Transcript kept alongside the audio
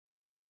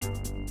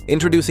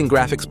Introducing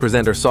Graphics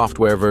Presenter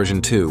Software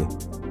version 2.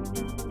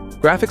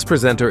 Graphics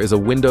Presenter is a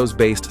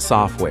Windows-based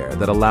software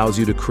that allows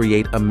you to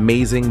create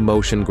amazing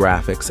motion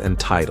graphics and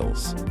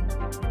titles.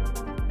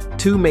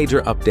 Two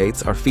major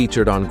updates are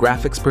featured on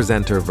Graphics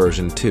Presenter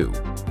version 2.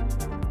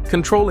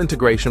 Control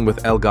integration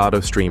with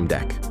Elgato Stream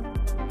Deck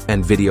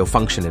and video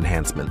function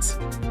enhancements.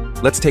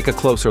 Let's take a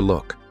closer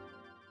look.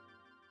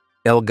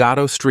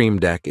 Elgato Stream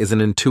Deck is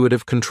an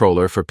intuitive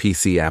controller for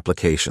PC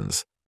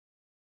applications.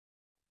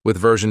 With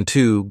version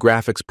 2,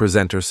 Graphics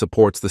Presenter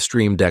supports the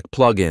Stream Deck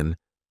plugin,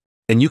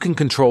 and you can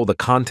control the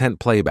content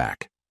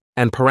playback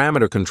and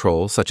parameter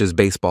control such as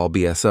baseball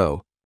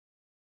BSO.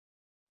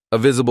 A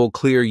visible,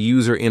 clear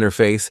user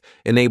interface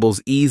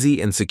enables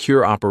easy and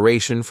secure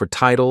operation for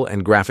title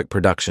and graphic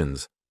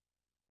productions.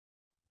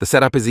 The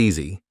setup is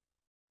easy.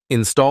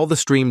 Install the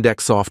Stream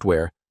Deck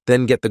software,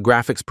 then get the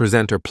Graphics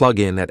Presenter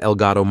plugin at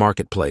Elgato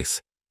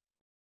Marketplace.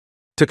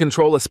 To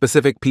control a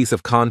specific piece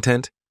of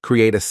content,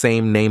 create a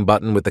same name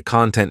button with the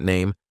content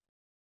name.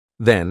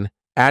 Then,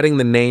 adding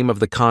the name of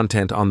the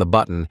content on the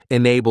button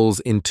enables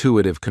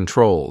intuitive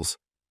controls.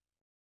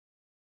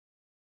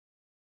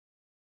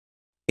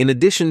 In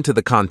addition to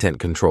the content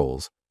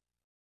controls,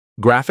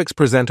 Graphics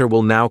Presenter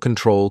will now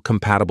control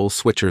compatible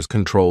switchers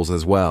controls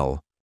as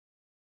well.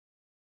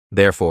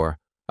 Therefore,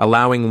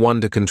 allowing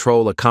one to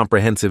control a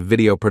comprehensive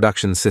video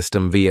production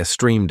system via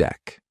Stream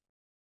Deck.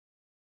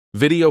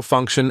 Video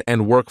function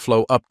and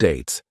workflow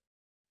updates.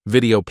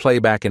 Video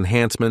playback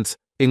enhancements,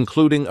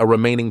 including a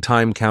remaining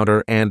time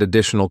counter and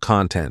additional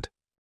content,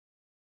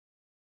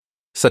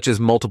 such as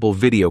multiple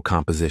video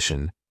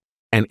composition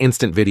and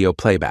instant video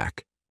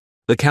playback.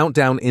 The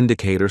countdown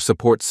indicator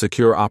supports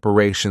secure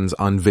operations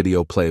on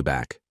video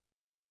playback.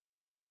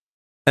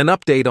 An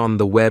update on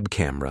the web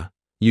camera.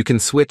 You can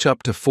switch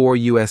up to 4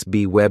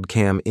 USB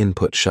webcam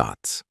input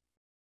shots.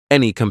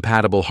 Any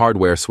compatible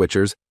hardware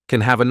switchers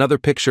can have another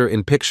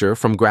picture-in-picture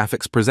from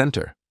Graphics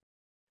Presenter.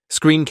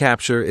 Screen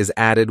capture is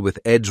added with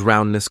edge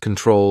roundness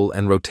control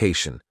and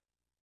rotation.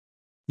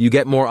 You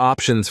get more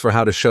options for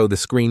how to show the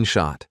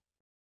screenshot.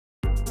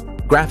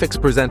 Graphics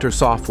Presenter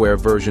software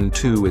version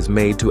 2 is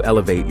made to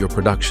elevate your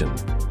production.